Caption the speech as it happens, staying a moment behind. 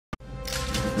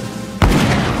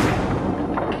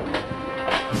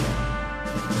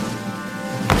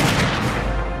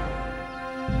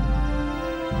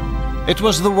It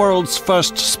was the world's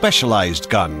first specialized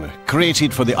gun,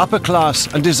 created for the upper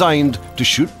class and designed to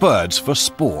shoot birds for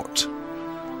sport.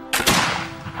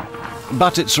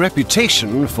 But its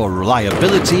reputation for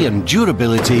reliability and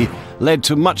durability led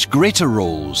to much greater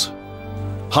roles: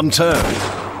 hunter,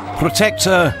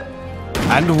 protector,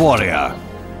 and warrior.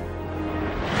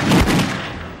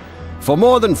 For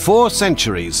more than 4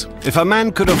 centuries, if a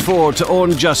man could afford to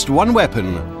own just one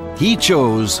weapon, he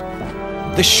chose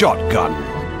the shotgun.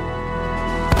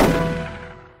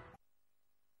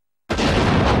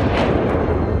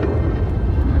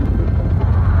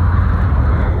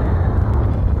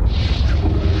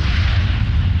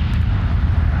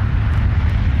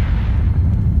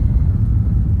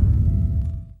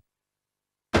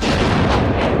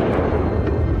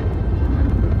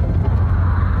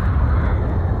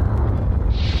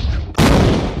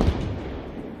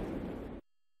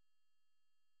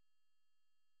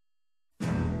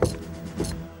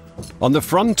 On the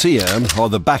frontier, or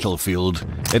the battlefield,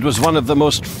 it was one of the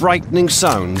most frightening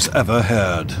sounds ever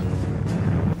heard.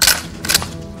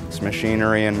 It's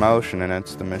machinery in motion, and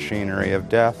it's the machinery of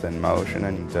death in motion,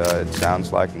 and it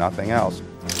sounds like nothing else.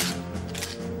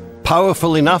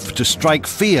 Powerful enough to strike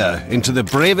fear into the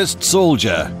bravest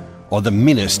soldier or the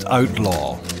meanest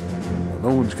outlaw. No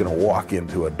one's going to walk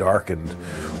into a darkened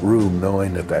room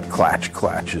knowing that that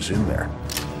clatch is in there.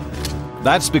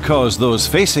 That's because those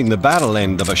facing the barrel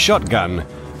end of a shotgun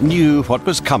knew what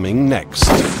was coming next.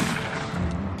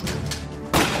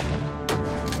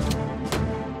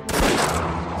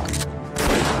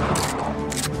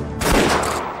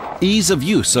 Ease of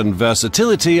use and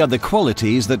versatility are the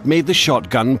qualities that made the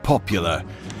shotgun popular,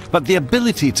 but the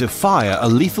ability to fire a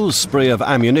lethal spray of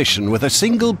ammunition with a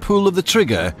single pull of the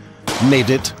trigger made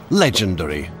it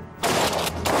legendary.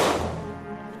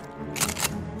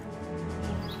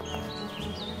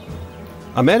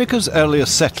 America's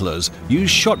earliest settlers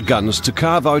used shotguns to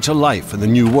carve out a life in the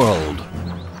New World.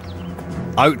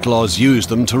 Outlaws used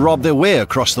them to rob their way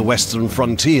across the western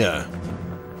frontier.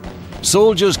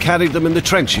 Soldiers carried them in the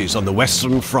trenches on the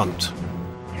Western Front.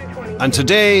 And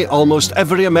today, almost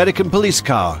every American police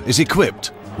car is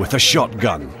equipped with a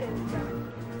shotgun.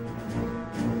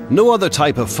 No other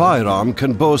type of firearm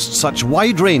can boast such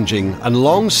wide-ranging and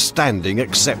long-standing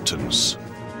acceptance.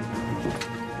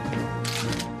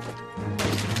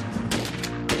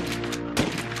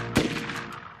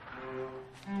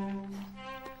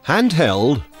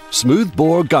 Handheld,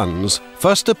 smooth-bore guns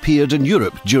first appeared in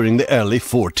Europe during the early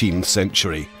 14th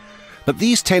century, but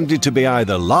these tended to be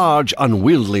either large,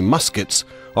 unwieldy muskets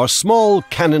or small,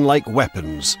 cannon-like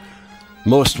weapons.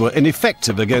 Most were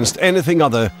ineffective against anything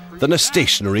other than a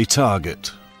stationary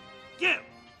target. Give!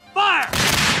 Fire!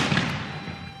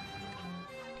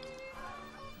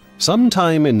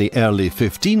 Sometime in the early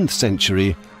 15th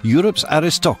century, Europe's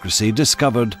aristocracy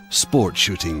discovered sport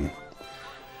shooting.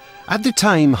 At the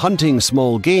time, hunting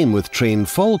small game with trained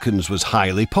falcons was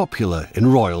highly popular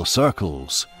in royal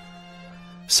circles.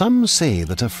 Some say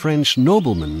that a French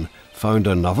nobleman found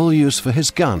a novel use for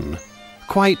his gun,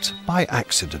 quite by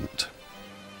accident.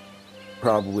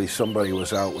 Probably somebody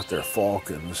was out with their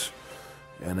falcons,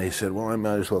 and they said, well, I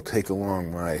might as well take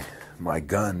along my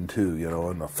gun too, you know,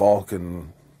 and the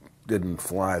falcon didn't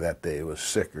fly that day, it was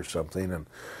sick or something,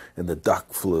 and the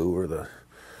duck flew, or the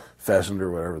pheasant or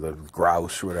whatever, the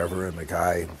grouse or whatever, and the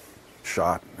guy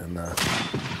shot, and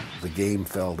the game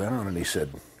fell down, and he said,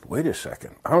 wait a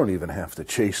second, I don't even have to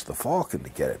chase the falcon to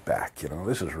get it back, you know,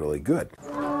 this is really good.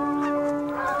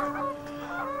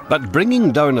 But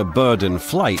bringing down a bird in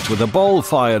flight with a ball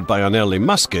fired by an early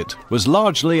musket was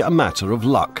largely a matter of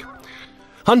luck.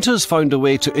 Hunters found a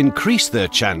way to increase their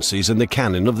chances in the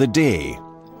cannon of the day.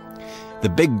 The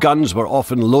big guns were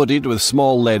often loaded with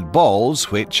small lead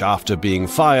balls which, after being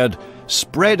fired,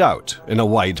 spread out in a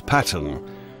wide pattern.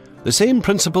 The same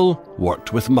principle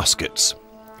worked with muskets.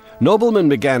 Noblemen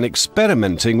began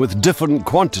experimenting with different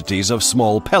quantities of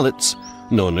small pellets,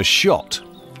 known as shot.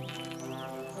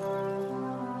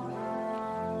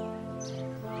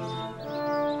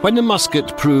 When the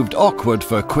musket proved awkward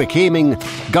for quick aiming,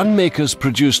 gunmakers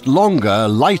produced longer,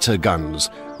 lighter guns,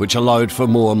 which allowed for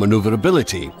more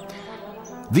maneuverability.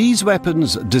 These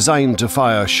weapons, designed to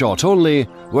fire shot only,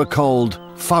 were called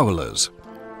fowlers.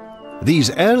 These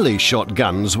early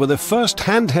shotguns were the first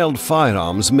handheld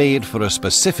firearms made for a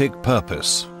specific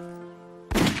purpose.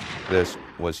 This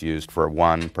was used for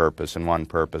one purpose and one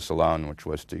purpose alone, which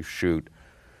was to shoot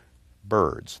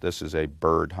birds. This is a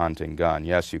bird hunting gun.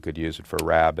 Yes, you could use it for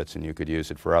rabbits and you could use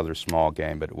it for other small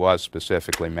game, but it was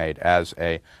specifically made as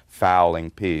a fowling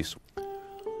piece.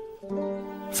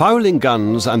 Fowling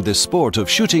guns and the sport of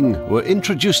shooting were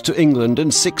introduced to England in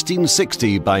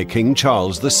 1660 by King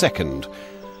Charles II.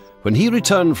 When he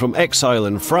returned from exile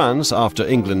in France after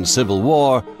England's Civil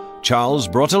War, Charles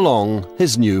brought along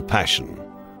his new passion.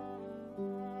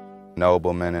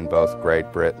 Noblemen in both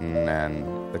Great Britain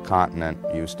and the continent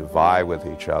used to vie with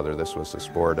each other. This was the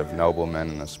sport of noblemen,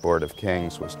 and the sport of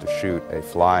kings was to shoot a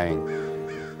flying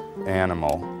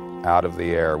animal out of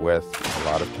the air with a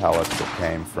lot of pellets that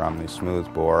came from the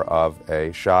smoothbore of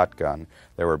a shotgun.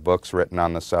 There were books written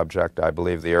on the subject. I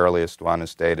believe the earliest one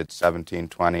is dated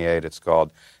 1728. It's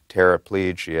called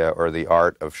Terraplegia, or the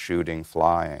Art of Shooting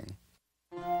Flying.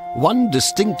 One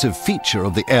distinctive feature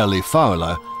of the early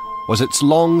fowler was its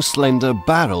long, slender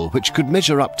barrel, which could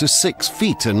measure up to 6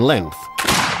 feet in length.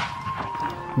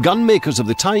 Gunmakers of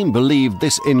the time believed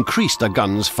this increased a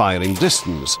gun's firing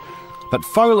distance, but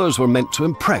fowlers were meant to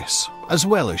impress as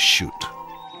well as shoot.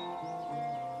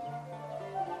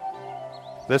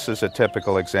 This is a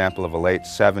typical example of a late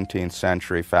 17th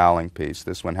century fowling piece.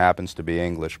 This one happens to be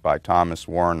English, by Thomas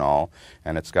Warnall,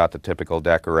 and it's got the typical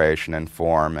decoration and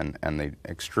form and the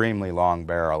extremely long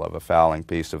barrel of a fowling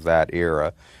piece of that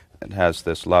era. It has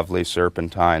this lovely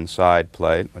serpentine side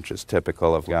plate, which is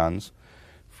typical of guns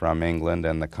from England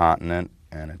and the continent,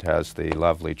 and it has the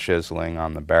lovely chiseling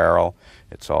on the barrel.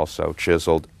 It's also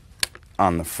chiseled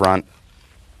on the front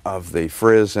of the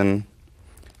frizzen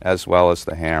as well as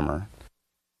the hammer.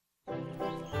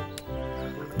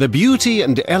 The beauty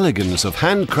and elegance of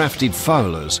handcrafted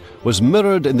fowlers was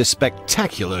mirrored in the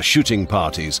spectacular shooting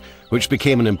parties, which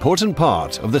became an important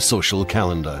part of the social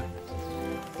calendar.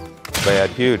 They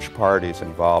had huge parties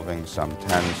involving some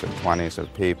 10s and 20s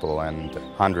of people and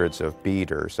hundreds of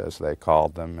beaters, as they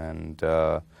called them, and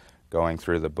going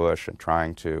through the bush and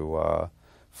trying to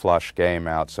flush game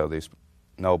out so these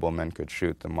noblemen could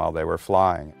shoot them while they were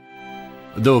flying.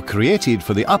 Though created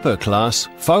for the upper class,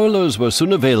 fowlers were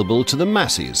soon available to the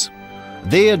masses.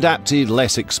 They adapted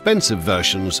less expensive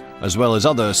versions, as well as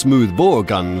other smoothbore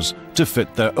guns, to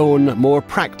fit their own more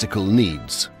practical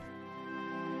needs.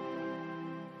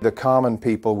 The common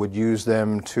people would use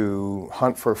them to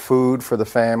hunt for food for the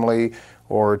family,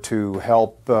 or to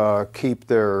help keep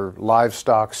their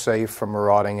livestock safe from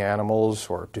marauding animals,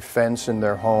 or defense in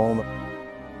their home.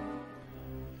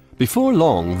 Before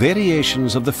long,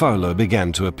 variations of the fowler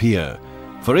began to appear.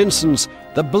 For instance,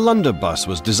 the blunderbuss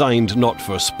was designed not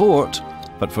for sport,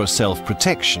 but for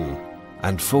self-protection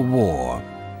and for war.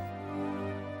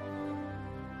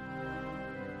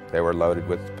 They were loaded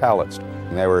with pellets,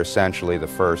 and they were essentially the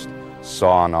first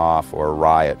sawn-off or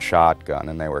riot shotgun,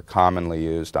 and they were commonly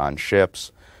used on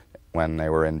ships when they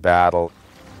were in battle.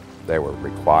 They were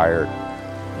required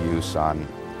use on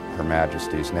Her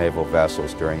Majesty's naval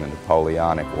vessels during the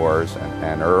Napoleonic Wars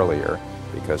and earlier,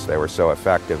 because they were so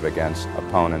effective against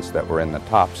opponents that were in the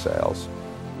topsails.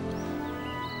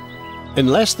 In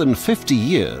less than 50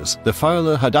 years, the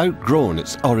fowler had outgrown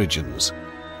its origins.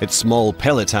 Its small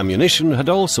pellet ammunition had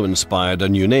also inspired a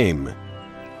new name,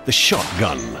 the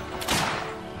shotgun.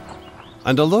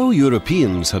 And although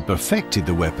Europeans had perfected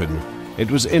the weapon, it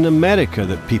was in America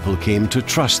that people came to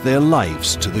trust their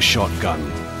lives to the shotgun.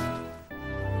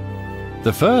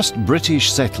 The first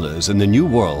British settlers in the New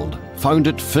World found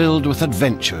it filled with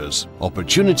adventures,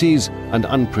 opportunities, and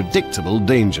unpredictable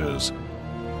dangers.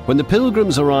 When the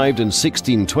Pilgrims arrived in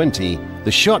 1620,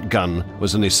 the shotgun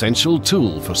was an essential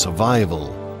tool for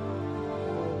survival.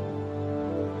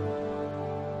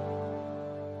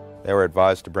 They were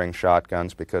advised to bring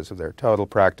shotguns because of their total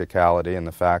practicality and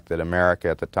the fact that America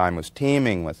at the time was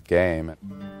teeming with game.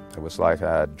 It was like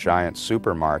a giant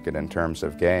supermarket in terms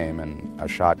of game, and a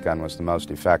shotgun was the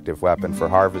most effective weapon for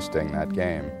harvesting that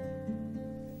game.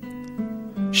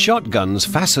 Shotguns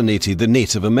fascinated the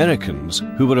Native Americans,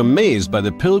 who were amazed by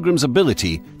the Pilgrims'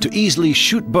 ability to easily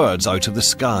shoot birds out of the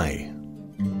sky.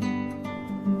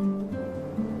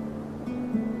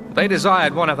 They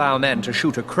desired one of our men to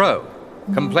shoot a crow,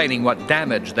 complaining what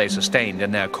damage they sustained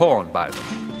in their corn by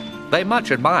them. They much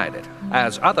admired it,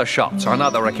 as other shots on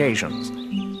other occasions.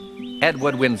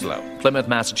 Edward Winslow, Plymouth,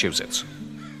 Massachusetts.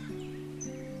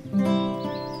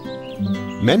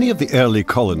 Many of the early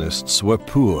colonists were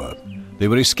poor. They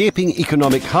were escaping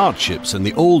economic hardships in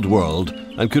the Old World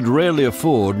and could rarely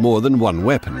afford more than one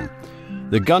weapon.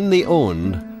 The gun they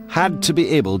owned had to be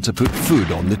able to put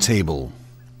food on the table.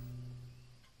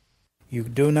 You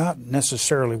do not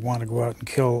necessarily want to go out and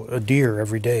kill a deer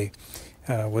every day.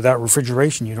 Without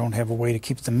refrigeration, you don't have a way to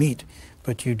keep the meat,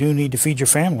 but you do need to feed your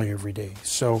family every day.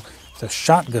 So the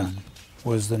shotgun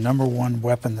was the #1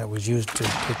 weapon that was used to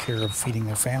take care of feeding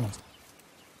their families.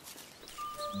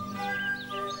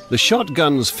 The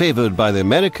shotguns favoured by the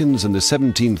Americans in the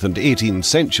 17th and 18th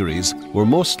centuries were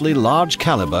mostly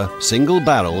large-caliber,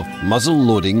 single-barrel,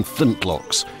 muzzle-loading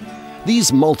flintlocks.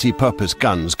 These multi-purpose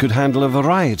guns could handle a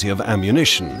variety of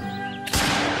ammunition.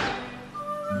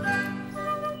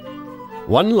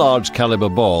 One large-caliber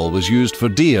ball was used for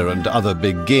deer and other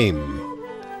big game.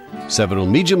 Several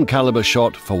medium-caliber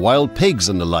shot for wild pigs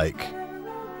and the like,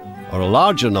 or a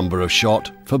larger number of shot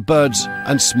for birds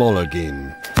and smaller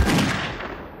game.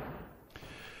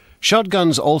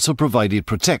 Shotguns also provided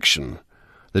protection.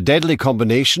 The deadly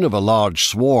combination of a large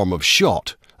swarm of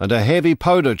shot and a heavy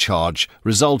powder charge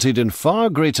resulted in far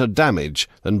greater damage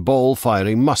than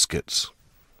ball-firing muskets.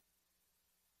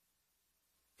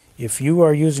 If you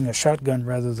are using a shotgun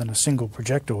rather than a single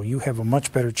projectile, you have a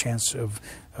much better chance of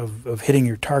hitting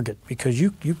your target, because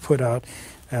you put out,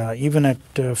 even at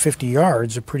 50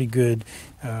 yards, a pretty good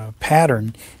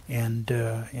pattern, and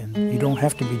you don't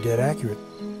have to be dead accurate.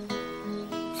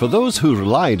 For those who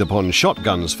relied upon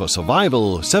shotguns for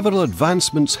survival, several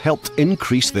advancements helped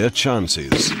increase their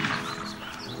chances.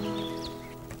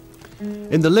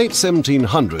 In the late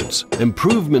 1700s,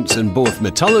 improvements in both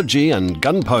metallurgy and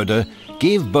gunpowder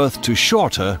gave birth to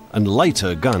shorter and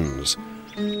lighter guns.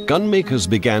 Gunmakers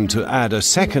began to add a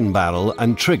second barrel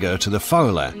and trigger to the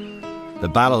fowler. The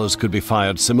barrels could be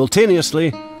fired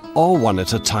simultaneously or one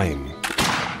at a time.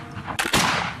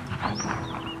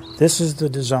 This is the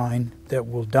design that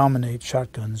will dominate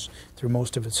shotguns through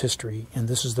most of its history, and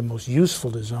this is the most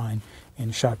useful design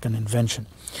in shotgun invention.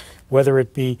 Whether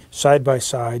it be side by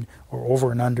side or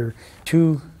over and under,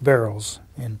 2 barrels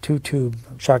and 2 tube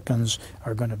shotguns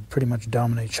are going to pretty much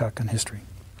dominate shotgun history.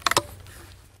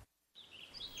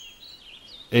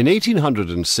 In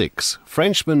 1806,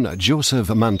 Frenchman Joseph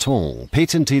Manton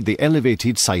patented the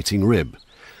elevated sighting rib.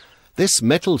 This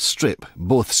metal strip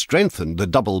both strengthened the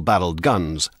double-barreled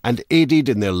guns and aided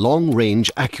in their long-range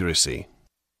accuracy.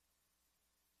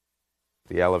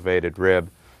 The elevated rib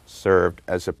served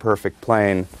as a perfect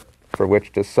plane for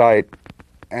which to sight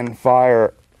and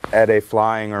fire at a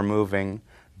flying or moving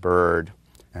bird.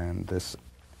 And this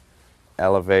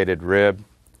elevated rib,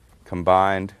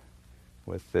 combined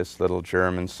with this little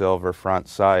German silver front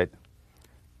sight,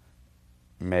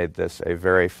 made this a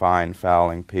very fine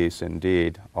fowling piece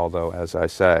indeed, although, as I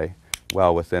say,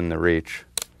 well within the reach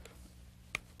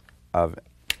of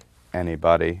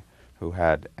anybody who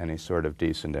had any sort of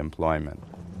decent employment.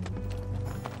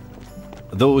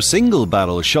 Though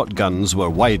single-barrel shotguns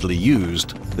were widely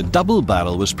used, the double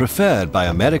barrel was preferred by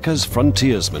America's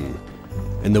frontiersmen.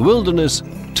 In the wilderness,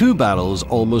 2 barrels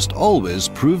almost always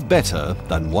proved better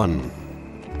than 1.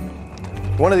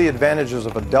 One of the advantages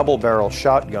of a double-barrel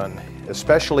shotgun,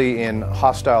 especially in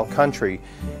hostile country,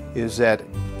 is that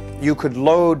you could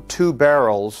load 2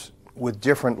 barrels with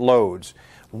different loads.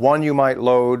 One you might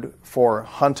load for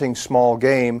hunting small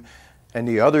game, and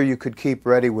the other you could keep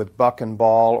ready with buck and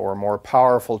ball or more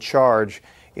powerful charge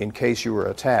in case you were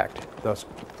attacked, thus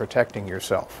protecting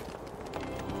yourself.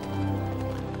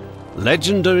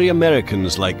 Legendary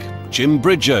Americans like Jim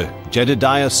Bridger,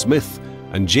 Jedediah Smith,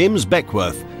 and James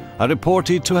Beckworth are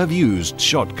reported to have used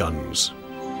shotguns.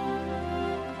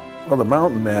 Well, the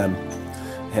mountain man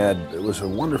was a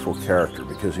wonderful character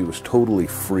because he was totally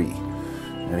free,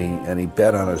 and he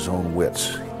bet on his own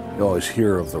wits. You always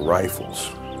hear of the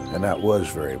rifles, and that was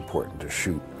very important to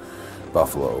shoot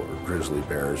buffalo or grizzly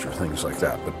bears or things like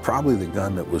that. But probably the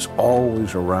gun that was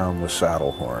always around the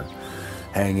saddle horn,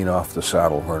 hanging off the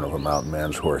saddle horn of a mountain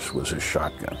man's horse, was his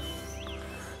shotgun,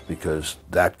 because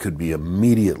that could be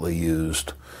immediately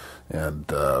used,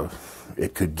 and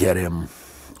it could get him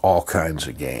all kinds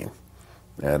of game.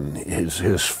 And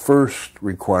his first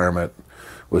requirement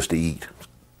was to eat.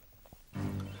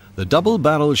 The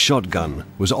double-barrel shotgun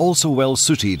was also well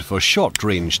suited for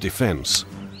short-range defense.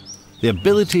 The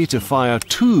ability to fire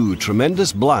 2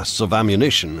 tremendous blasts of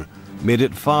ammunition made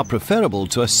it far preferable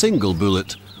to a single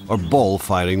bullet or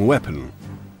ball-firing weapon.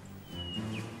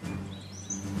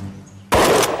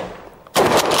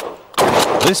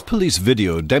 This police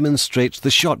video demonstrates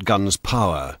the shotgun's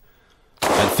power.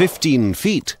 At 15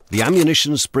 feet, the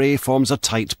ammunition spray forms a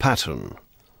tight pattern.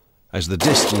 As the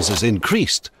distance is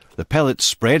increased, the pellets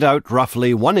spread out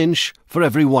roughly 1 inch for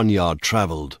every 1 yard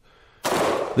travelled.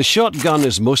 The shotgun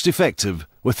is most effective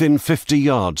within 50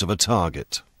 yards of a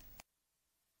target.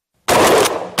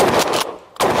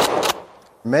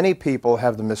 Many people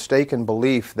have the mistaken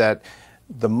belief that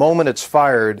the moment it's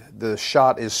fired, the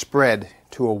shot is spread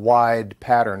to a wide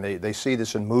pattern. They see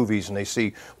this in movies, and they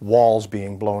see walls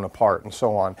being blown apart and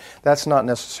so on. That's not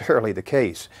necessarily the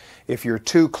case. If you're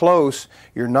too close,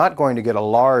 you're not going to get a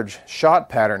large shot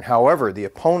pattern. However, the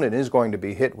opponent is going to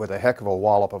be hit with a heck of a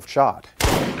wallop of shot.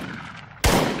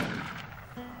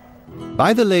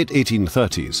 By the late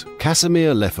 1830s,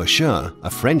 Casimir Lefaucheur, a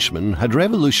Frenchman, had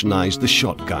revolutionized the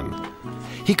shotgun.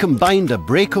 He combined a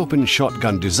break-open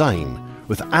shotgun design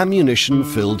with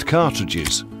ammunition-filled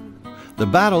cartridges. The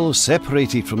barrel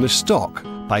separated from the stock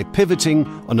by pivoting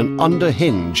on an under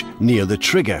hinge near the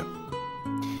trigger.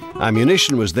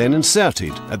 Ammunition was then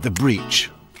inserted at the breech.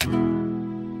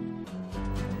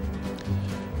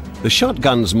 The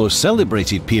shotgun's most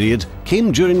celebrated period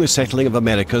came during the settling of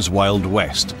America's Wild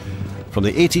West. From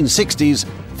the 1860s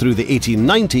through the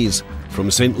 1890s,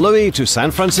 from St. Louis to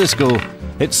San Francisco,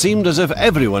 it seemed as if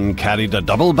everyone carried a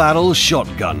double-barrel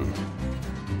shotgun.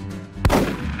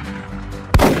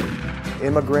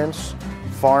 Immigrants,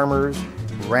 farmers,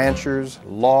 ranchers,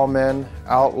 lawmen,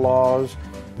 outlaws,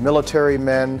 military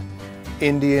men,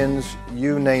 Indians,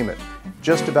 you name it.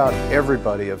 Just about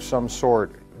everybody of some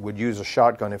sort would use a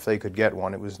shotgun if they could get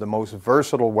one. It was the most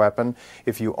versatile weapon.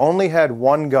 If you only had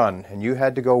one gun and you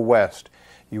had to go west,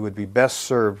 you would be best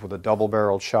served with a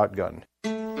double-barreled shotgun.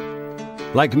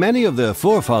 Like many of their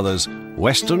forefathers,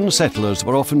 Western settlers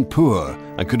were often poor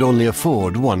and could only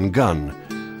afford one gun.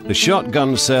 The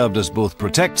shotgun served as both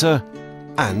protector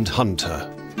and hunter.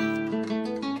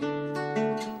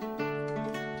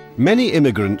 Many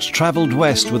immigrants travelled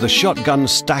west with a shotgun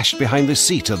stashed behind the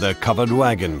seat of their covered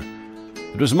wagon.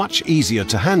 It was much easier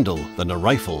to handle than a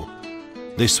rifle.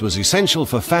 This was essential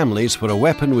for families where a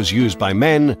weapon was used by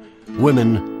men,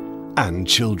 women, and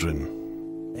children.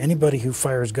 Anybody who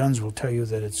fires guns will tell you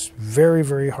that it's very,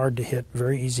 very hard to hit,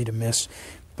 very easy to miss.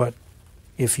 But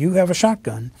if you have a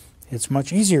shotgun, it's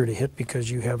much easier to hit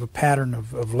because you have a pattern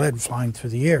of lead flying through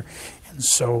the air. And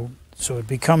so it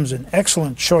becomes an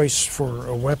excellent choice for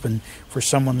a weapon for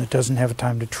someone that doesn't have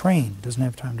time to train, doesn't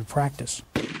have time to practice.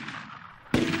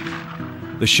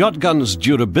 The shotgun's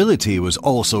durability was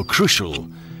also crucial.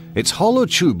 Its hollow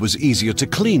tube was easier to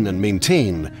clean and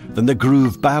maintain than the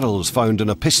groove barrels found in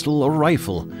a pistol or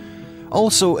rifle.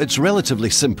 Also, its relatively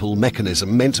simple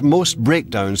mechanism meant most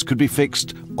breakdowns could be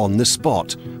fixed on the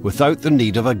spot without the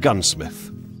need of a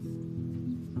gunsmith.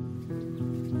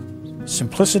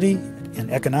 Simplicity and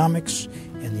economics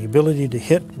and the ability to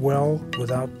hit well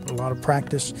without a lot of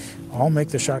practice all make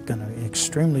the shotgun an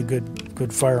extremely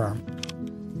good firearm.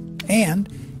 And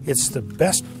it's the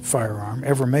best firearm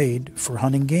ever made for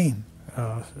hunting game,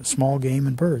 small game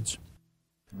and birds.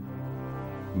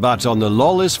 But on the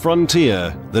lawless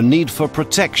frontier, the need for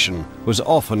protection was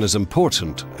often as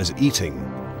important as eating.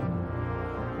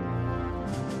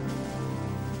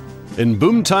 In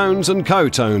boomtowns and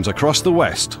cowtowns across the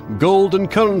West, gold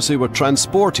and currency were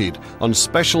transported on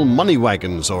special money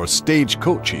wagons or stage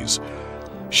coaches.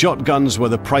 Shotguns were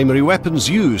the primary weapons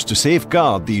used to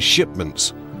safeguard these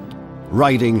shipments.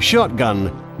 Riding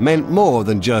shotgun meant more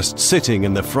than just sitting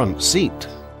in the front seat.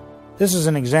 This is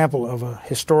an example of a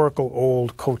historical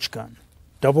old coach gun,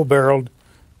 double-barreled,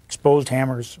 exposed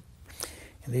hammers.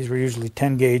 And these were usually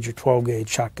 10-gauge or 12-gauge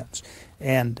shotguns.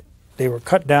 And they were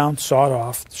cut down, sawed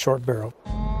off, short barrel.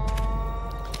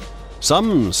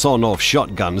 Some sawn-off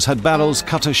shotguns had barrels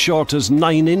cut as short as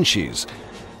 9 inches.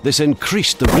 This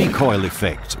increased the recoil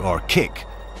effect, or kick,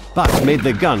 but made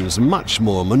the guns much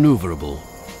more maneuverable.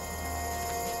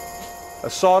 A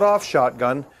sawed-off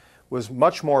shotgun was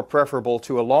much more preferable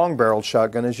to a long-barreled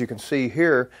shotgun. As you can see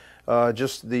here,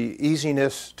 just the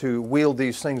easiness to wield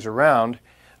these things around.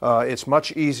 It's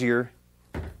much easier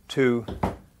to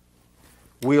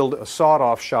wield a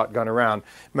sawed-off shotgun around.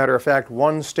 Matter of fact,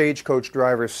 one stagecoach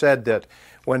driver said that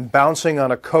when bouncing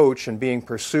on a coach and being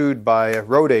pursued by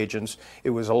road agents, it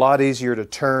was a lot easier to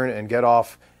turn and get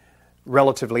off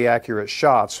relatively accurate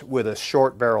shots with a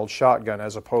short-barreled shotgun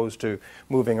as opposed to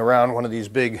moving around one of these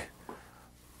big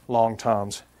long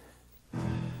toms.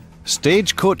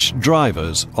 Stagecoach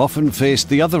drivers often faced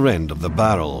the other end of the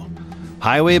barrel.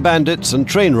 Highway bandits and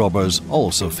train robbers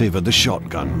also favored the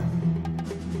shotgun.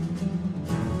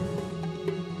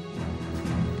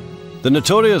 The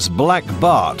notorious Black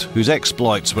Bart, whose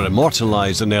exploits were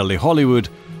immortalized in early Hollywood,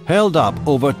 held up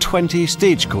over 20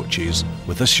 stagecoaches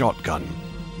with a shotgun.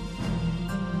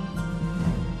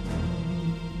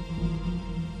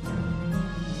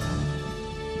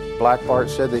 Black Bart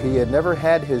said that he had never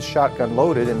had his shotgun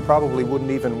loaded and probably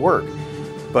wouldn't even work.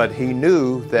 But he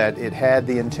knew that it had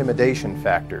the intimidation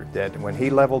factor, that when he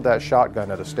leveled that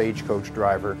shotgun at a stagecoach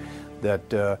driver, that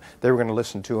they were going to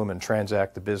listen to him and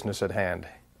transact the business at hand.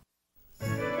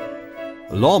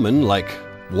 Lawmen like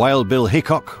Wild Bill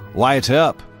Hickok, Wyatt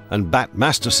Earp and Bat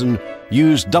Masterson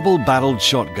used double-barreled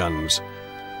shotguns.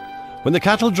 When the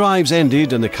cattle drives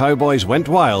ended and the cowboys went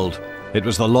wild, it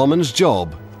was the lawman's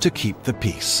job to keep the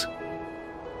peace.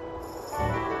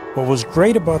 What was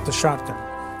great about the shotgun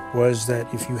was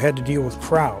that if you had to deal with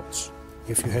crowds,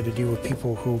 if you had to deal with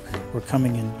people who were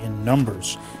coming in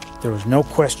numbers, there was no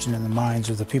question in the minds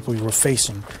of the people you were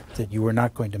facing that you were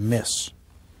not going to miss.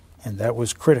 And that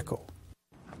was critical.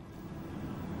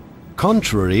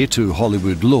 Contrary to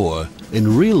Hollywood lore,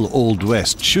 in real Old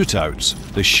West shootouts,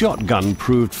 the shotgun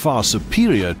proved far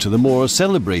superior to the more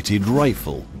celebrated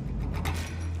rifle.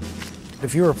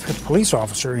 If you're a police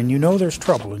officer and you know there's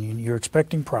trouble and you're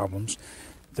expecting problems,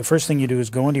 the first thing you do is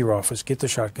go into your office, get the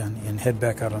shotgun, and head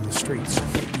back out on the streets.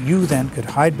 You then could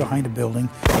hide behind a building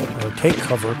or take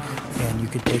cover, and you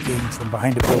could take aim from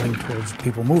behind a building towards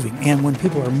people moving. And when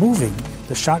people are moving,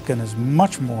 the shotgun is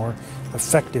much more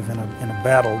effective in a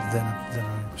battle than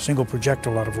a single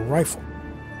projectile out of a rifle.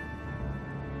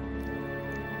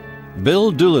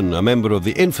 Bill Doolan, a member of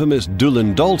the infamous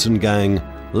Doolan-Dalton gang,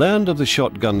 learned of the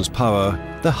shotgun's power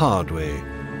the hard way.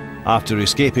 After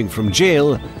escaping from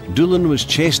jail, Doolan was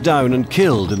chased down and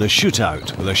killed in a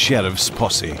shootout with a sheriff's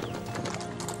posse.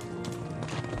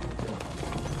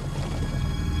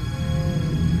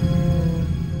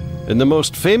 In the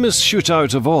most famous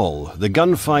shootout of all, the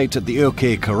gunfight at the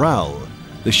OK Corral,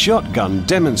 the shotgun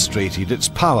demonstrated its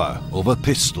power over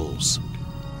pistols.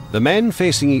 The men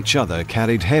facing each other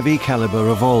carried heavy caliber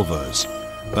revolvers,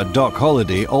 but Doc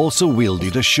Holliday also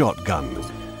wielded a shotgun.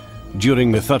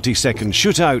 During the 30-second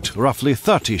shootout, roughly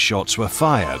 30 shots were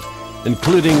fired,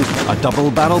 including a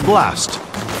double-barrel blast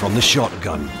from the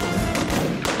shotgun.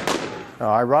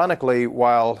 Ironically,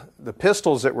 while the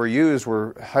pistols that were used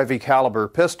were heavy caliber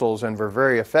pistols and were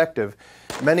very effective,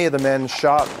 many of the men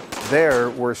shot there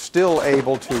were still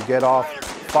able to get off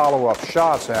follow-up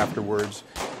shots afterwards,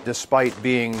 despite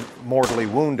being mortally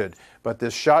wounded. But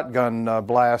this shotgun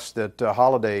blast that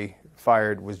Holliday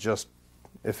fired was just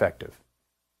effective.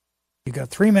 You got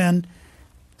 3 men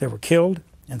that were killed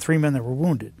and 3 men that were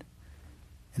wounded,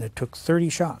 and it took 30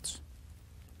 shots.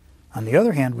 On the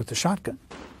other hand, with the shotgun,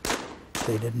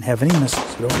 they didn't have any misses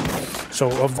at all. So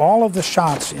of all of the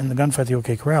shots in the gunfight at the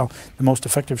OK Corral, the most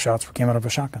effective shots came out of a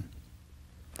shotgun.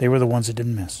 They were the ones that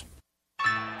didn't miss.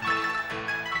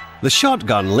 The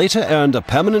shotgun later earned a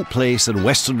permanent place in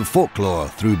Western folklore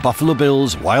through Buffalo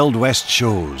Bill's Wild West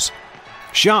shows.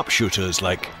 Sharpshooters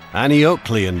like Annie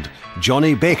Oakley and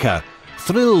Johnny Baker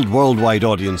thrilled worldwide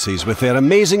audiences with their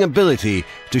amazing ability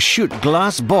to shoot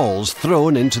glass balls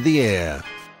thrown into the air.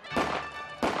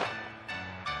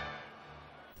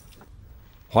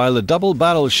 While the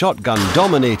double-barrel shotgun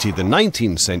dominated the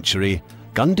 19th century,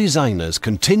 gun designers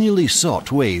continually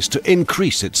sought ways to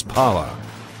increase its power.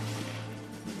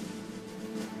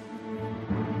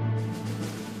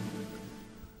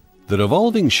 The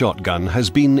revolving shotgun has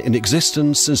been in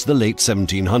existence since the late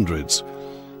 1700s.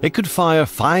 It could fire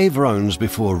 5 rounds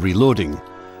before reloading,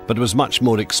 but was much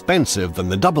more expensive than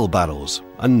the double barrels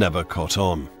and never caught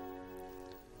on.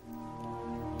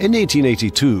 In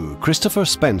 1882, Christopher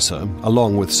Spencer,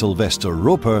 along with Sylvester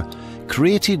Roper,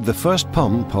 created the first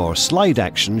pump or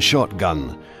slide-action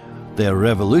shotgun. Their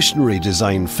revolutionary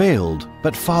design failed,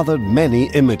 but fathered many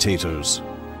imitators.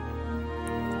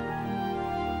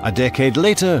 A decade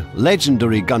later,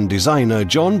 legendary gun designer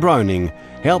John Browning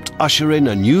helped usher in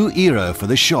a new era for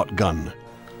the shotgun.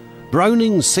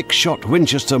 Browning's 6-shot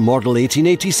Winchester Model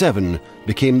 1887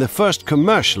 became the first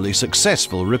commercially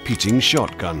successful repeating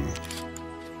shotgun.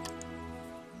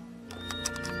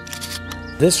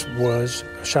 This was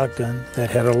a shotgun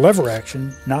that had a lever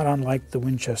action, not unlike the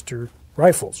Winchester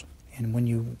rifles. And when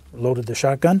you loaded the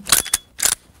shotgun,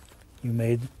 you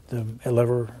made the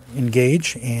lever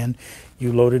engage and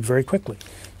you loaded very quickly.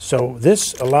 So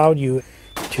this allowed you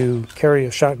to carry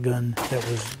a shotgun that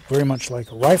was very much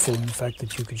like a rifle in the fact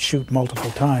that you could shoot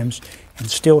multiple times and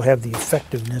still have the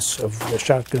effectiveness of the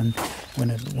shotgun when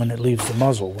it leaves the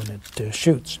muzzle, when it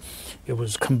shoots. It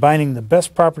was combining the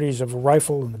best properties of a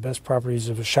rifle and the best properties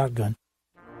of a shotgun.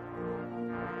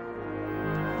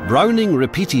 Browning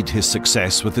repeated his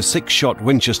success with the 6-shot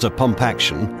Winchester pump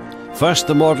action, first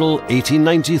the Model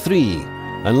 1893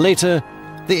 and later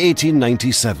the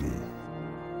 1897.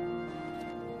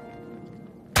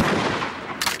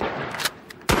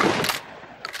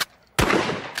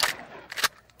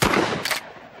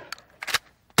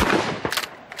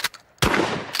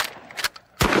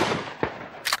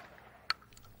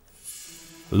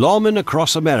 Lawmen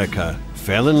across America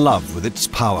fell in love with its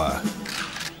power.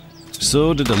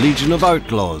 So did a legion of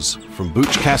outlaws, from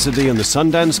Butch Cassidy and the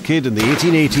Sundance Kid in the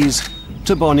 1880s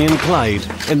to Bonnie and Clyde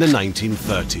in the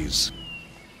 1930s.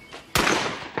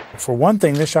 For one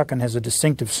thing, this shotgun has a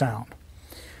distinctive sound.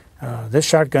 This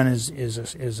shotgun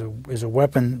is a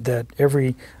weapon that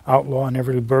every outlaw and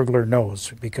every burglar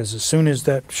knows, because as soon as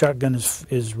that shotgun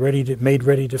is made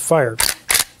ready to fire,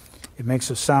 it makes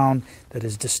a sound that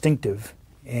is distinctive,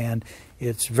 and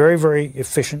it's very, very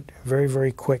efficient, very,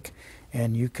 very quick,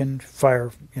 and you can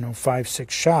fire 5,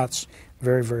 6 shots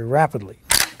very, very rapidly.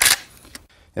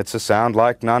 It's a sound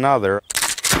like none other.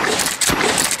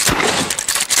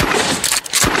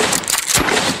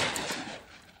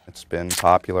 It's been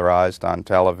popularized on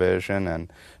television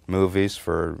and movies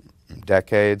for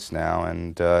decades now,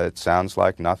 and it sounds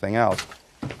like nothing else.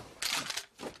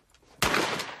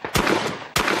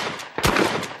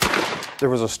 There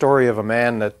was a story of a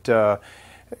man that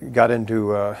got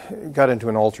into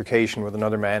an altercation with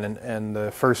another man, and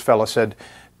the first fella said,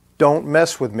 "Don't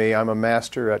mess with me, I'm a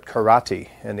master at karate."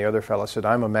 And the other fella said,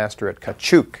 "I'm a master at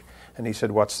kachuk." And he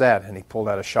said, "What's that?" And he pulled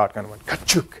out a shotgun and went,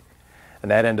 "Kachuk." And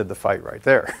that ended the fight right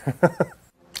there.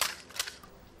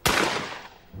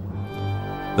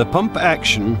 The pump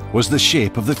action was the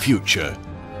shape of the future.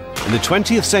 In the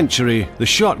 20th century, the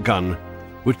shotgun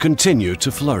would continue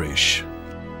to flourish.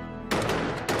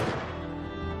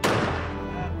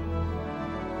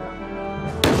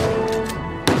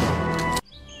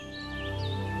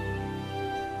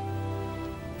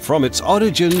 From its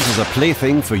origins as a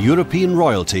plaything for European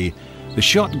royalty, the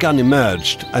shotgun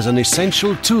emerged as an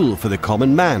essential tool for the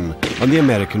common man on the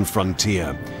American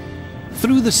frontier.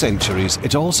 Through the centuries,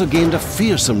 it also gained a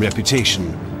fearsome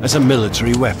reputation as a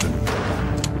military weapon.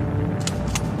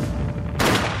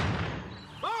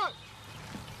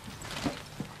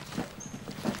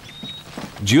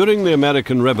 During the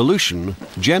American Revolution,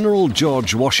 General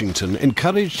George Washington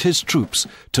encouraged his troops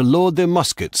to load their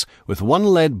muskets with one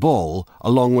lead ball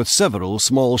along with several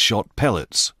small shot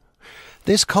pellets.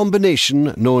 This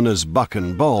combination, known as buck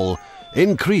and ball,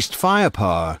 increased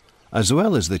firepower as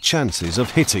well as the chances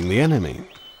of hitting the enemy.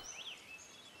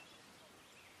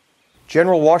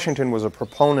 General Washington was a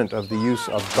proponent of the use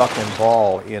of buck and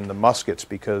ball in the muskets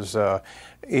because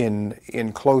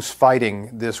in close fighting,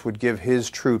 this would give his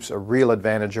troops a real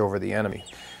advantage over the enemy.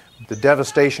 The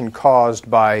devastation caused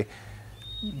by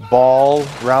ball,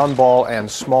 round ball,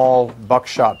 and small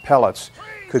buckshot pellets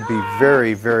could be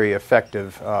very, very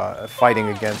effective fighting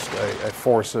against a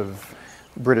force of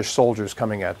British soldiers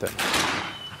coming at them.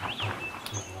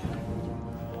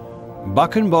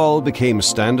 Buck and ball became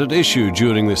standard issue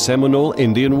during the Seminole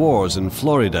Indian Wars in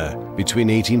Florida between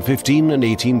 1815 and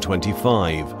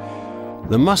 1825.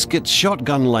 The musket's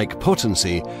shotgun-like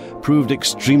potency proved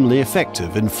extremely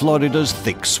effective in Florida's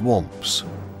thick swamps.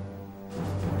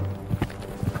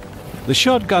 The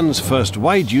shotgun's first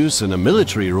wide use in a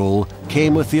military role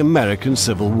came with the American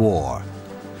Civil War.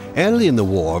 Early in the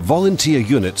war, volunteer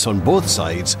units on both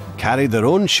sides carried their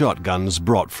own shotguns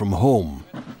brought from home.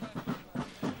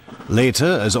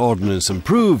 Later, as ordnance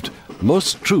improved,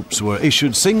 most troops were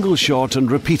issued single-shot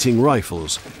and repeating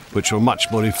rifles, which were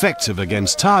much more effective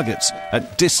against targets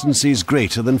at distances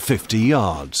greater than 50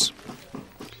 yards.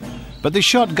 But the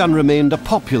shotgun remained a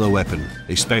popular weapon,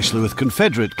 especially with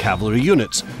Confederate cavalry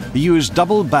units who used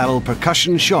double-barrel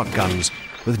percussion shotguns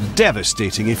with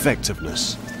devastating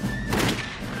effectiveness.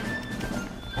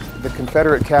 The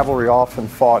Confederate cavalry often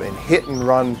fought in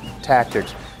hit-and-run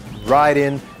tactics. Ride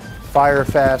in, fire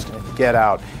fast, and get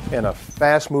out. And a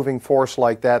fast-moving force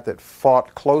like that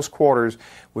fought close quarters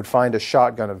would find a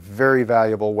shotgun a very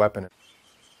valuable weapon.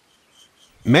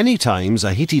 Many times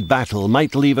a heated battle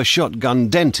might leave a shotgun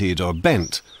dented or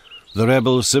bent. The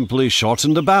rebels simply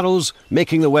shortened the barrels,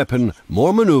 making the weapon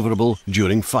more maneuverable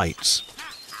during fights.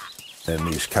 In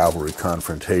these cavalry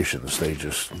confrontations, they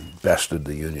just bested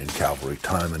the Union cavalry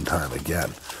time and time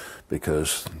again,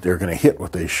 because they're going to hit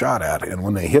what they shot at, and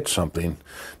when they hit something,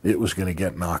 it was going to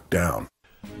get knocked down.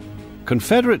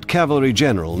 Confederate Cavalry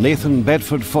General Nathan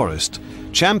Bedford Forrest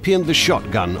championed the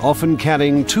shotgun, often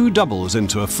carrying 2 doubles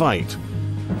into a fight.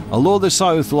 Although the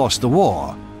South lost the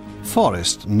war,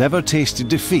 Forrest never tasted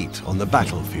defeat on the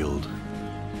battlefield.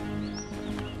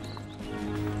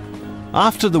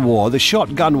 After the war, the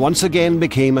shotgun once again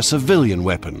became a civilian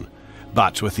weapon,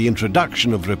 but with the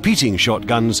introduction of repeating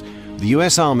shotguns, the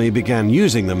US Army began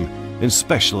using them in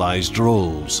specialized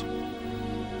roles.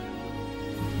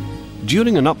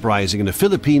 During an uprising in the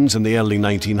Philippines in the early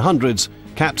 1900s,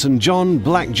 Captain John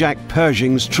Blackjack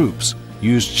Pershing's troops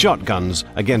used shotguns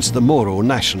against the Moro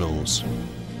nationals.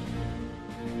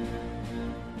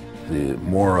 The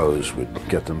Moros would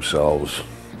get themselves,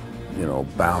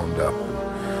 bound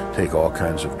up, take all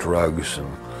kinds of drugs,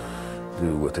 and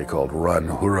do what they called run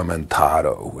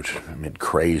juramentado, which meant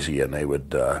crazy, and they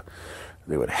would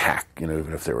hack, you know,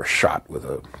 even if they were shot with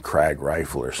a Krag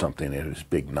rifle or something, they had these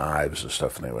big knives and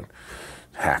stuff, and they would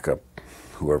hack up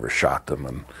whoever shot them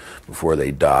and before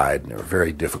they died, and they were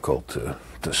very difficult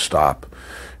to stop.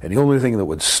 And the only thing that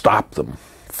would stop them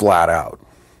flat out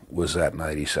was that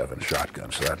 97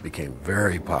 shotgun, so that became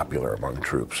very popular among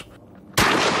troops.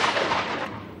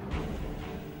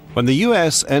 When the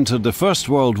US entered the First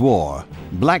World War,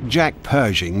 Blackjack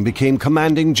Pershing became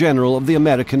commanding general of the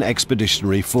American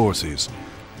Expeditionary Forces.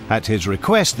 At his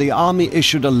request, the Army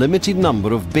issued a limited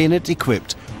number of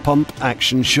bayonet-equipped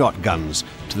pump-action shotguns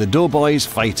to the doughboys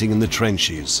fighting in the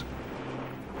trenches.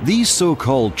 These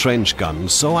so-called trench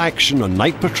guns saw action on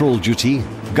night patrol duty,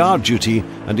 guard duty,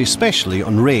 and especially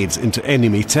on raids into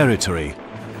enemy territory.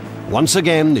 Once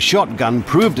again, the shotgun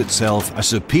proved itself a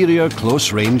superior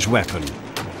close-range weapon.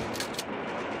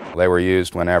 They were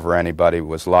used whenever anybody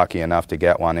was lucky enough to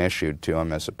get one issued to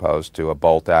them, as opposed to a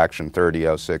bolt-action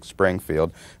 30-06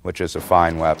 Springfield, which is a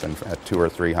fine weapon at 200 or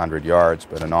 300 yards,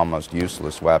 but an almost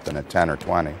useless weapon at 10 or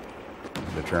 20.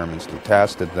 The Germans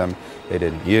detested them. They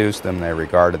didn't use them. They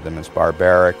regarded them as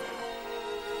barbaric.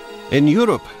 In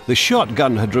Europe, the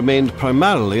shotgun had remained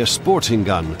primarily a sporting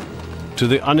gun. To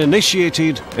the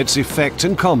uninitiated, its effect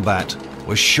in combat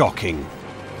was shocking.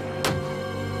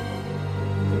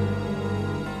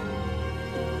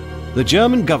 The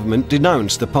German government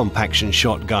denounced the pump-action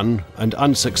shotgun and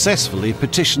unsuccessfully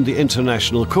petitioned the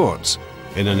international courts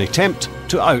in an attempt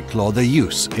to outlaw their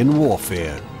use in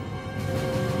warfare.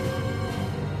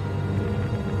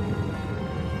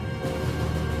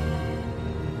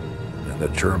 And the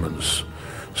Germans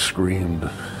screamed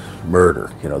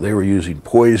murder. You know, they were using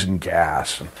poison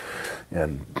gas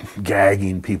and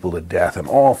gagging people to death and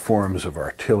all forms of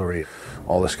artillery,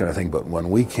 all this kind of thing. But when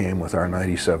we came with our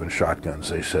 97 shotguns,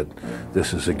 they said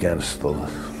this is against the,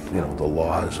 the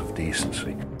laws of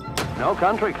decency. No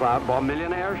country club or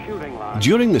millionaire shooting lodge.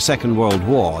 During the Second World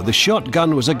War, the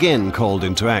shotgun was again called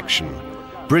into action.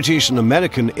 British and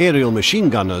American aerial machine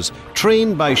gunners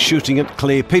trained by shooting at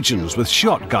clay pigeons with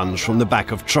shotguns from the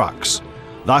back of trucks.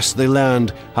 Thus they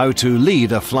learned how to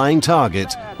lead a flying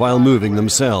target while moving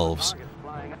themselves.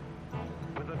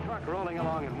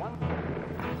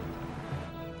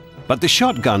 But the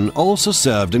shotgun also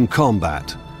served in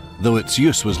combat. Though its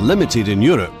use was limited in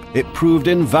Europe, it proved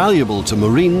invaluable to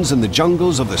Marines in the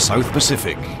jungles of the South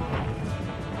Pacific.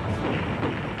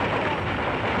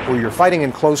 Where you're fighting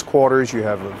in close quarters, you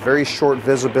have a very short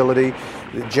visibility.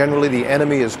 Generally, the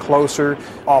enemy is closer.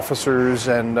 Officers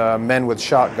and men with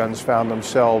shotguns found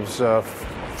themselves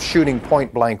shooting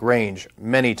point-blank range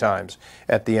many times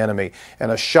at the enemy.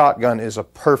 And a shotgun is a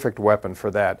perfect weapon for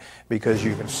that because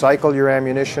you can cycle your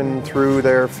ammunition through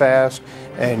there fast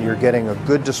and you're getting a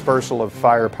good dispersal of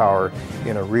firepower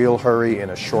in a real hurry in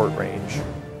a short range.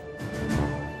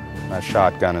 A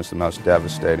shotgun is the most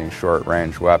devastating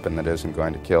short-range weapon that isn't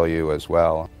going to kill you as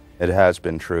well. It has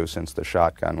been true since the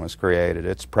shotgun was created.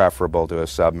 It's preferable to a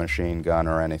submachine gun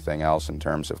or anything else in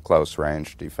terms of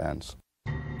close-range defense.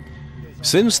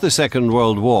 Since the Second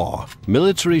World War,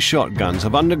 military shotguns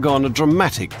have undergone a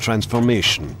dramatic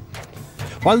transformation.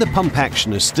 While the pump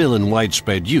action is still in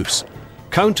widespread use,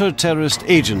 counter-terrorist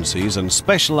agencies and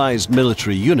specialized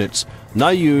military units now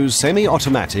use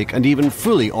semi-automatic and even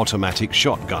fully automatic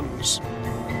shotguns.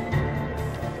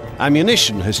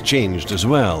 Ammunition has changed as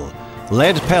well.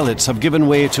 Lead pellets have given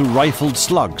way to rifled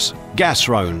slugs, gas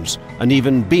rounds, and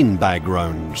even beanbag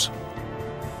rounds.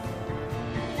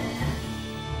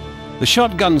 The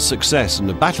shotgun's success in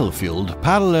the battlefield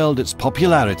paralleled its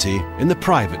popularity in the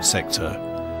private sector.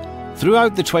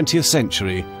 Throughout the 20th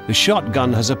century, the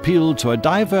shotgun has appealed to a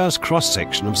diverse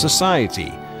cross-section of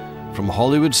society, from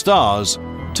Hollywood stars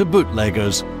to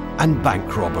bootleggers and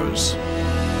bank robbers.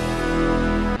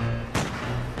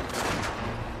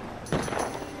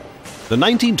 The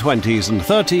 1920s and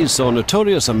 30s saw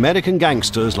notorious American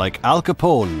gangsters like Al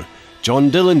Capone,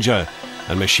 John Dillinger,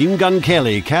 and Machine Gun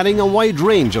Kelly carrying a wide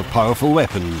range of powerful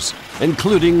weapons,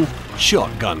 including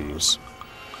shotguns.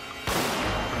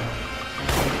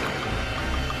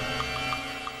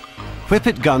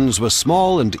 Whippet guns were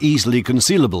small and easily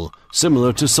concealable,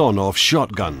 similar to sawn-off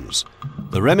shotguns.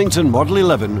 The Remington Model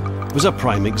 11 was a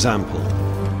prime example.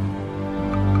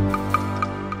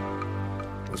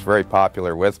 It was very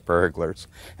popular with burglars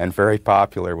and very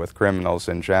popular with criminals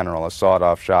in general. A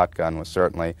sawed-off shotgun was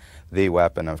certainly the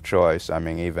weapon of choice, I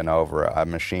mean, even over a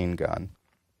machine gun.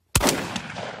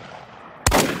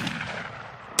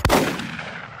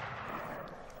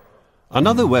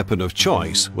 Another weapon of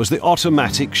choice was the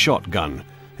automatic shotgun.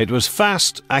 It was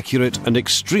fast, accurate, and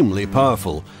extremely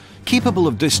powerful. capable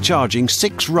of discharging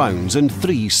 6 rounds in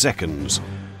 3 seconds.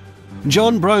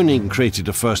 John Browning created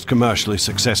a first commercially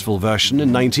successful version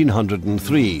in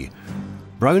 1903.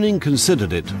 Browning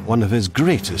considered it one of his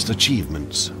greatest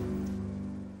achievements.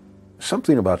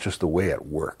 Something about just the way it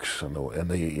works, and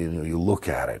you look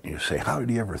at it and you say, how did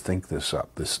he ever think this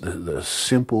up? The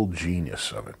simple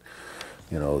genius of it.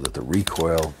 You know, that the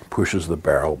recoil pushes the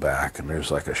barrel back, and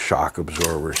there's like a shock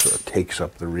absorber, so it takes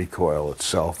up the recoil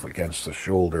itself against the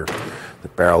shoulder. The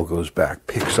barrel goes back,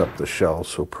 picks up the shell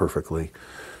so perfectly,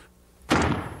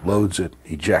 loads it,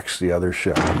 ejects the other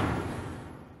shell.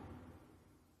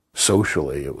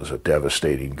 Socially, it was a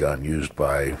devastating gun used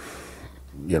by,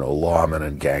 you know, lawmen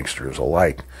and gangsters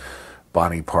alike.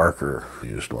 Bonnie Parker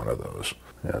used one of those,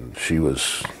 and she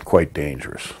was quite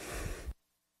dangerous.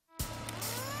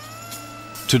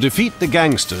 To defeat the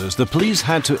gangsters, the police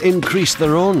had to increase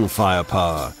their own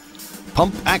firepower.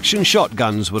 Pump-action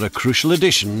shotguns were a crucial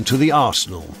addition to the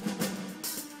arsenal.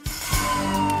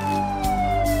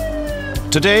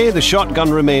 Today, the shotgun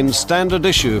remains standard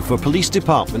issue for police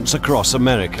departments across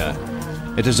America.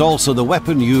 It is also the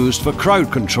weapon used for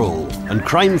crowd control and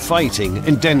crime fighting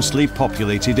in densely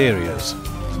populated areas.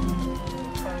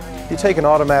 You take an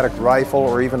automatic rifle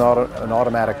or even an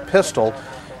automatic pistol,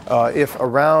 if a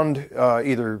round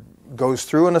either goes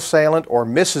through an assailant or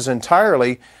misses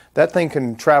entirely, that thing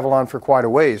can travel on for quite a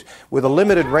ways. With a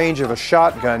limited range of a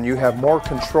shotgun, you have more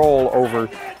control over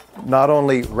not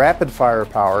only rapid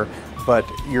firepower, but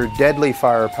your deadly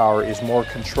firepower is more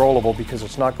controllable because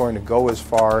it's not going to go as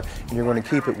far, and you're going to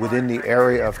keep it within the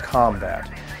area of combat.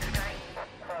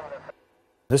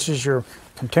 This is your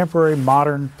contemporary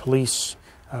modern police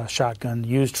shotgun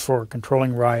used for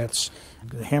controlling riots.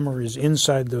 The hammer is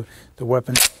inside the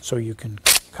weapon, so you can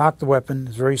cock the weapon.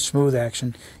 It's very smooth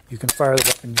action. You can fire the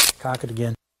weapon, you can cock it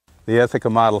again. The Ithaca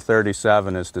Model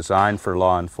 37 is designed for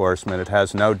law enforcement. It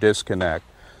has no disconnect,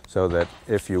 so that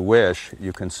if you wish,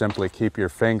 you can simply keep your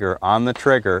finger on the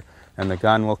trigger and the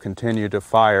gun will continue to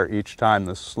fire each time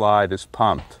the slide is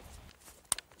pumped.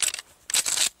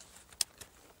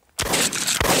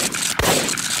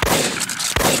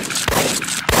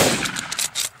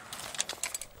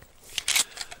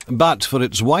 But for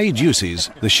its wide uses,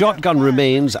 the shotgun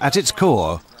remains at its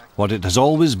core what it has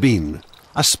always been,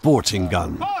 a sporting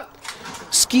gun.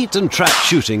 Skeet and trap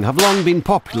shooting have long been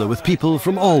popular with people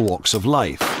from all walks of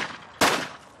life.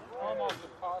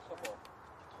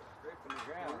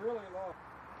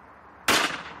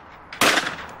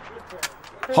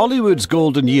 Hollywood's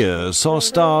golden years saw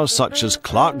stars such as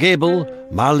Clark Gable,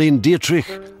 Marlene Dietrich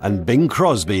and Bing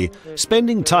Crosby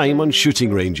spending time on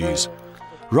shooting ranges.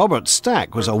 Robert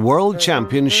Stack was a world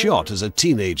champion shot as a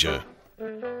teenager.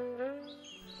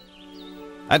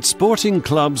 At sporting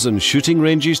clubs and shooting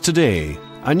ranges today,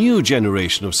 a new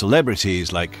generation of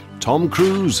celebrities like Tom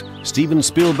Cruise, Steven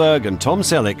Spielberg and Tom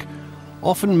Selleck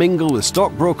often mingle with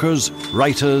stockbrokers,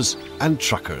 writers and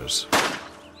truckers.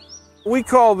 We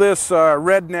call this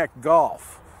redneck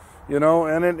golf, you know,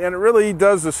 and it really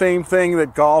does the same thing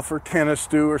that golf or tennis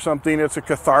do or something. It's a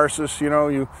catharsis, you know,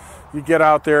 you get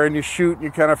out there and you shoot and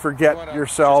you kind of forget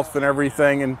yourself and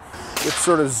everything, and it's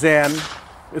sort of zen.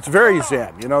 It's very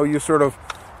zen, you know, you sort of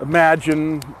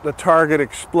imagine the target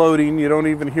exploding, you don't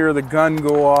even hear the gun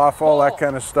go off, all that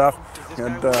kind of stuff.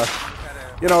 And,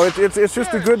 you know, it's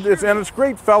just a good, and it's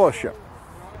great fellowship.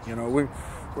 You know,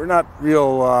 we're not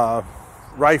real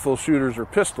rifle shooters or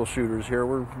pistol shooters here,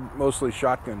 we're mostly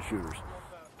shotgun shooters.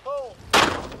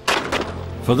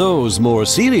 For those more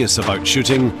serious about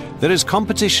shooting, there is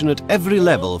competition at every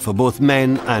level for both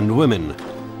men and women.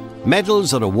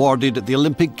 Medals are awarded at the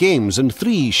Olympic Games in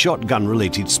 3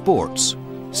 shotgun-related sports: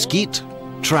 skeet,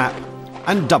 trap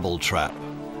and double trap.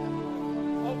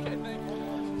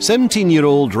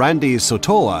 17-year-old Randy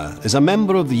Sotoa is a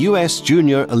member of the US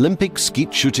Junior Olympic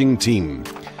skeet shooting team.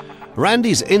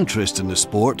 Randy's interest in the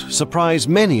sport surprised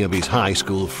many of his high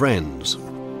school friends.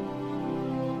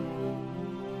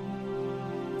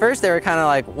 First they were kind of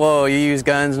like, whoa, you use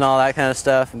guns and all that kind of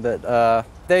stuff, but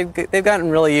they've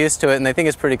gotten really used to it and they think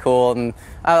it's pretty cool, and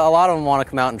a lot of them want to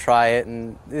come out and try it,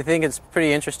 and they think it's a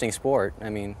pretty interesting sport. I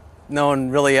mean, no one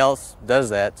really else does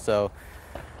that, so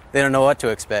they don't know what to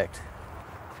expect.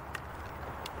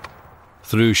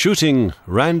 Through shooting,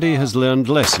 Randy has learned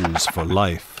lessons for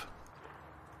life.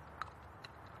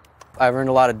 I've learned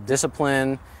a lot of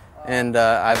discipline, and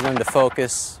I've learned to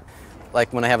focus.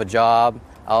 Like when I have a job,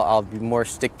 I'll be more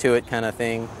stick to it kind of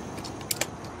thing.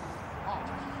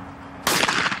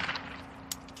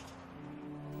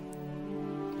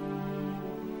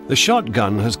 The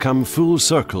shotgun has come full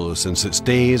circle since its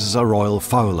days as a royal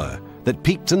fowler that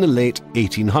peaked in the late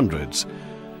 1800s.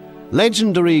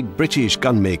 Legendary British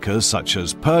gunmakers such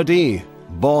as Purdy,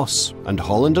 Boss and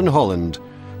Holland & Holland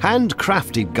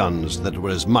handcrafted guns that were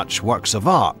as much works of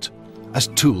art as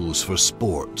tools for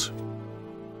sport.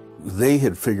 They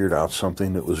had figured out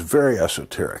something that was very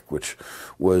esoteric, which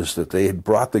was that they had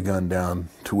brought the gun down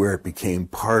to where it became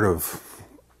part of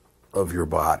your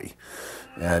body.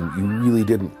 And you really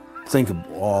didn't think of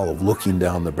all of looking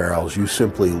down the barrels. You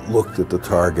simply looked at the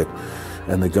target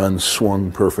and the gun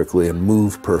swung perfectly and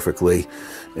moved perfectly,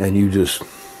 and you just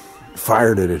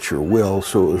fired it at your will,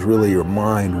 so it was really your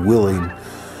mind willing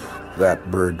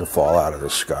that bird to fall out of the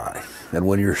sky. And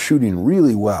when you're shooting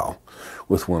really well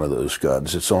with one of those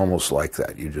guns, it's almost like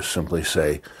that. You just simply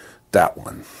say, that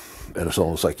one. And it's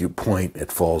almost like you point,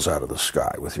 it falls out of the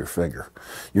sky with your finger.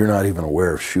 You're not even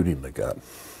aware of shooting the gun.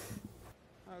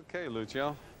 Okay,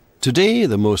 Lucio. Today,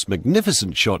 the most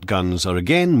magnificent shotguns are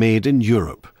again made in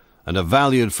Europe and are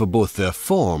valued for both their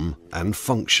form and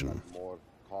function.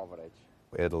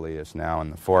 Italy is now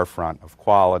in the forefront of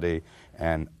quality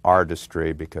and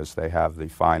artistry because they have the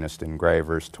finest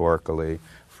engravers, Torcoli,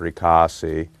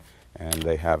 Fricassi, and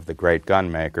they have the great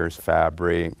gun makers,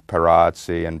 Fabri,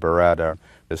 Perazzi, and Beretta.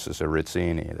 This is a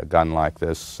Rizzini. A gun like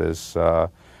this is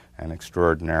an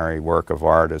extraordinary work of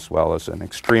art as well as an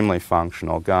extremely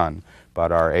functional gun.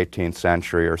 But our 18th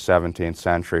century or 17th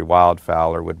century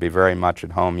wildfowler would be very much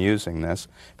at home using this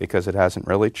because it hasn't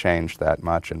really changed that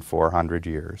much in 400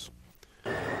 years.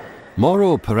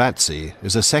 Mauro Perazzi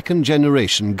is a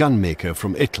second-generation gunmaker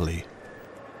from Italy.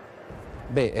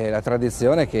 The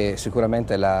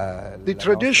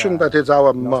tradition that is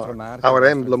our mark, our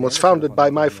emblem, was founded by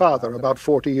my father about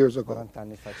 40 years ago.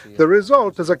 The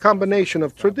result is a combination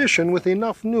of tradition with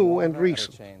enough new and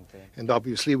recent. And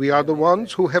obviously we are the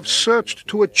ones who have searched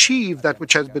to achieve that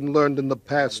which has been learned in the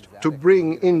past, to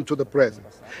bring into the present,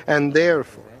 and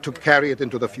therefore to carry it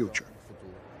into the future.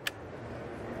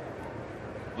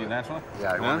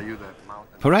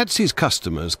 Perazzi's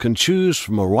customers can choose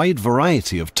from a wide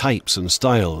variety of types and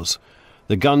styles.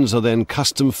 The guns are then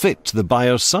custom fit to the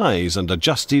buyer's size and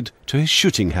adjusted to his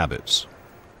shooting habits.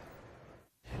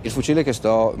 The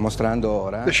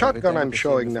shotgun I'm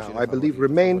showing now, I believe,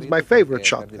 remains my favorite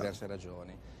shotgun.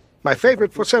 My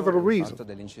favorite for several reasons.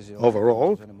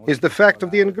 Overall is the fact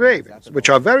of the engravings, which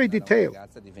are very detailed,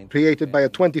 created by a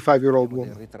 25-year-old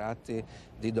woman.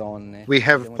 We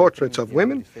have portraits of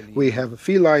women, we have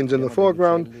felines in the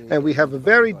foreground, and we have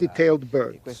very detailed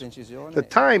birds. The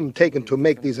time taken to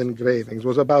make these engravings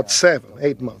was about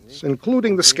 7-8 months,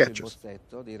 including the sketches,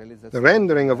 the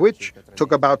rendering of which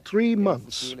took about 3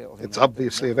 months. It's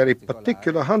obviously a very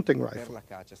particular hunting rifle.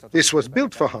 This was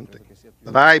built for hunting,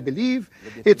 but I believe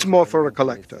it's more for a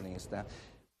collector.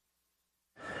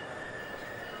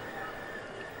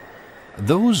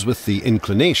 Those with the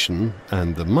inclination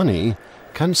and the money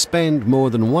can spend more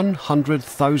than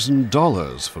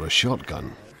 $100,000 for a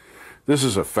shotgun. This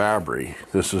is a Fabri.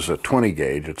 This is a 20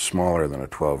 gauge. It's smaller than a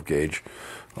 12 gauge.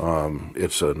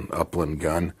 It's an upland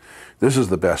gun. This is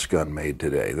the best gun made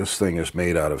today. This thing is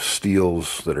made out of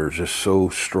steels that are just so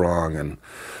strong and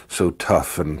so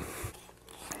tough, and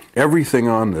everything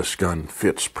on this gun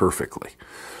fits perfectly.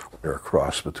 They're a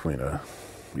cross between a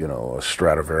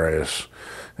Stradivarius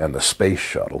and the Space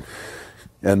Shuttle.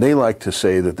 And they like to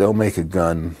say that they'll make a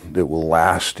gun that will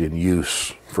last in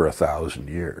use for 1,000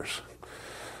 years.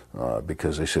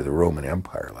 Because they say the Roman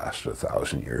Empire lasted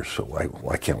 1,000 years, so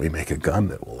why can't we make a gun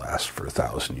that will last for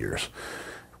 1,000 years?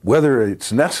 Whether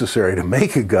it's necessary to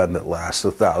make a gun that lasts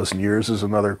 1,000 years is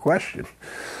another question,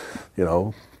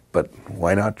 but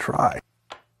why not try?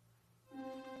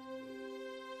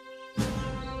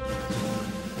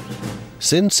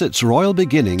 Since its royal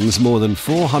beginnings more than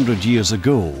 400 years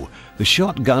ago, the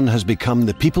shotgun has become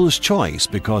the people's choice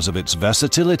because of its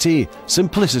versatility,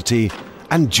 simplicity,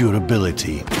 and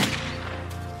durability.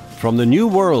 From the New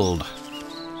World,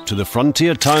 to the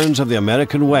frontier towns of the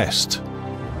American West,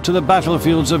 to the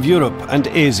battlefields of Europe and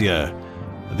Asia,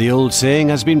 the old saying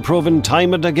has been proven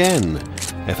time and again: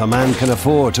 if a man can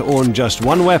afford to own just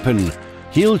one weapon,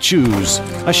 he'll choose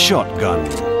a shotgun.